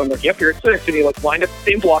 6. So I'm like, yep, you're at 6. And he like lined up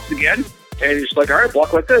the same blocks again. And he's just like, all right,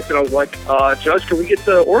 block like this. And I was like, Judge, can we get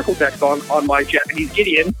the Oracle text on my Japanese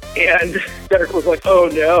Gideon? And Cedric was like, oh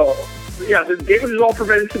no. Yeah, the damage is all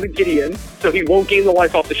prevented to the Gideon, so he won't gain the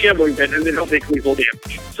life off the Shambling Bent, and then he'll take lethal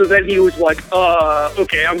damage. So then he was like,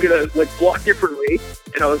 okay, I'm gonna like block differently.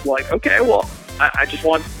 And I was like, okay, well, I just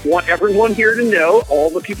want everyone here to know, all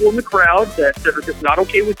the people in the crowd, that Cedric is not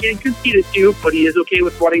okay with getting conceded to, but he is okay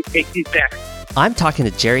with wanting to take these back. I'm talking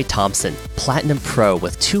to Jerry Thompson, Platinum Pro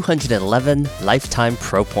with 211 lifetime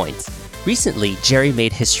pro points. Recently, Jerry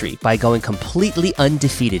made history by going completely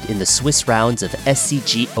undefeated in the Swiss rounds of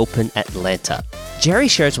SCG Open Atlanta. Jerry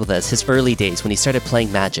shares with us his early days when he started playing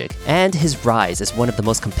Magic and his rise as one of the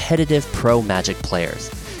most competitive pro Magic players.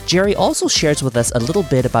 Jerry also shares with us a little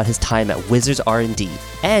bit about his time at Wizards R&D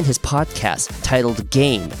and his podcast titled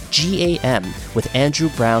Game, G-A-M, with Andrew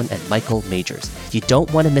Brown and Michael Majors. You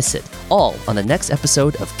don't want to miss it, all on the next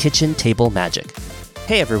episode of Kitchen Table Magic.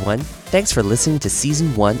 Hey everyone, thanks for listening to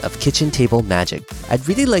Season 1 of Kitchen Table Magic. I'd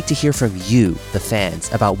really like to hear from you, the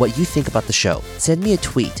fans, about what you think about the show. Send me a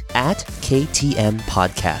tweet at KTM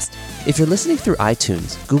Podcast. If you're listening through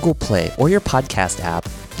iTunes, Google Play, or your podcast app,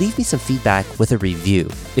 leave me some feedback with a review.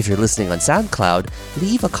 If you're listening on SoundCloud,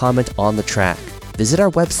 leave a comment on the track. Visit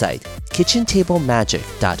our website,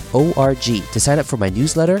 kitchentablemagic.org, to sign up for my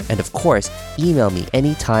newsletter, and of course, email me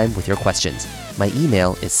anytime with your questions. My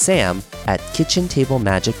email is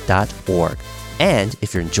sam@kitchentablemagic.org. And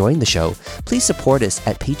if you're enjoying the show, please support us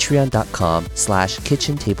at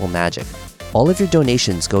patreon.com/kitchentablemagic. All of your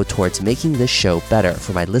donations go towards making this show better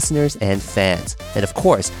for my listeners and fans. And of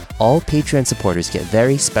course, all Patreon supporters get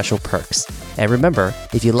very special perks. And remember,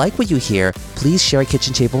 if you like what you hear, please share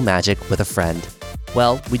Kitchen Table Magic with a friend.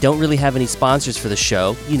 Well, we don't really have any sponsors for the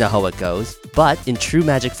show, you know how it goes. But in true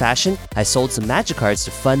Magic fashion, I sold some Magic cards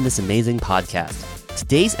to fund this amazing podcast.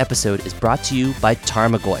 Today's episode is brought to you by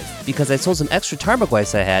Tarmogoyf, because I sold some extra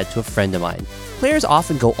Tarmogoyfs I had to a friend of mine. Players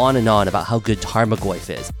often go on and on about how good Tarmogoyf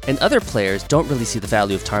is, and other players don't really see the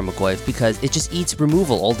value of Tarmogoyf because it just eats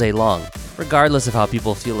removal all day long. Regardless of how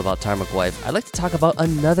people feel about Tarmogoyf, I'd like to talk about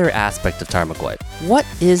another aspect of Tarmogoyf. What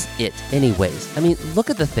is it anyways? I mean, look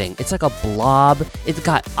at the thing. It's like a blob. It's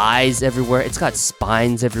got eyes everywhere. It's got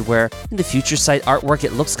spines everywhere. In the Future Sight artwork,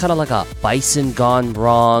 it looks kind of like a bison gone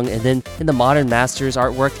wrong. And then in the Modern Masters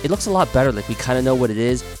artwork, it looks a lot better, like we kind of know what it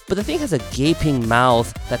is. But the thing has a gaping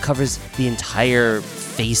mouth that covers the entire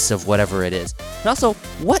face of whatever it is. And also,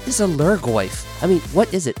 what is a Lhurgoyf? I mean,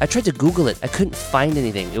 what is it? I tried to Google it. I couldn't find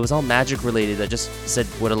anything. It was all Magic related. I just said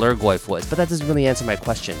what a Lhurgoyf was, but that doesn't really answer my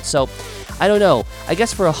question. So, I don't know. I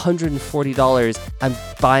guess for $140, I'm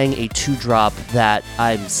buying a 2-drop that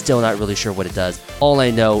I'm still not really sure what it does. All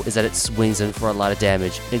I know is that it swings in for a lot of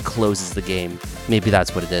damage and closes the game. Maybe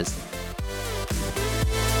that's what it is.